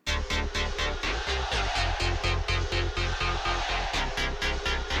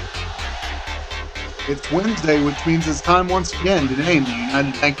It's Wednesday, which means it's time once again to name the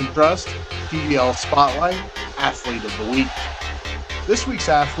United Bank & Trust PBL Spotlight Athlete of the Week. This week's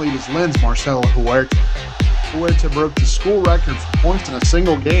athlete is Lens Marcelo Huerta. Huerta broke the school record for points in a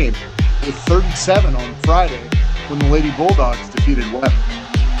single game with 37 on Friday when the Lady Bulldogs defeated Webb.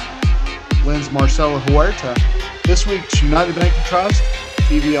 Lens Marcelo Huerta, this week's United Bank & Trust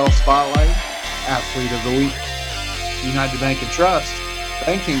PBL Spotlight Athlete of the Week. United Bank & Trust,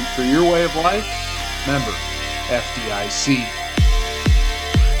 banking for your way of life. Member FDIC.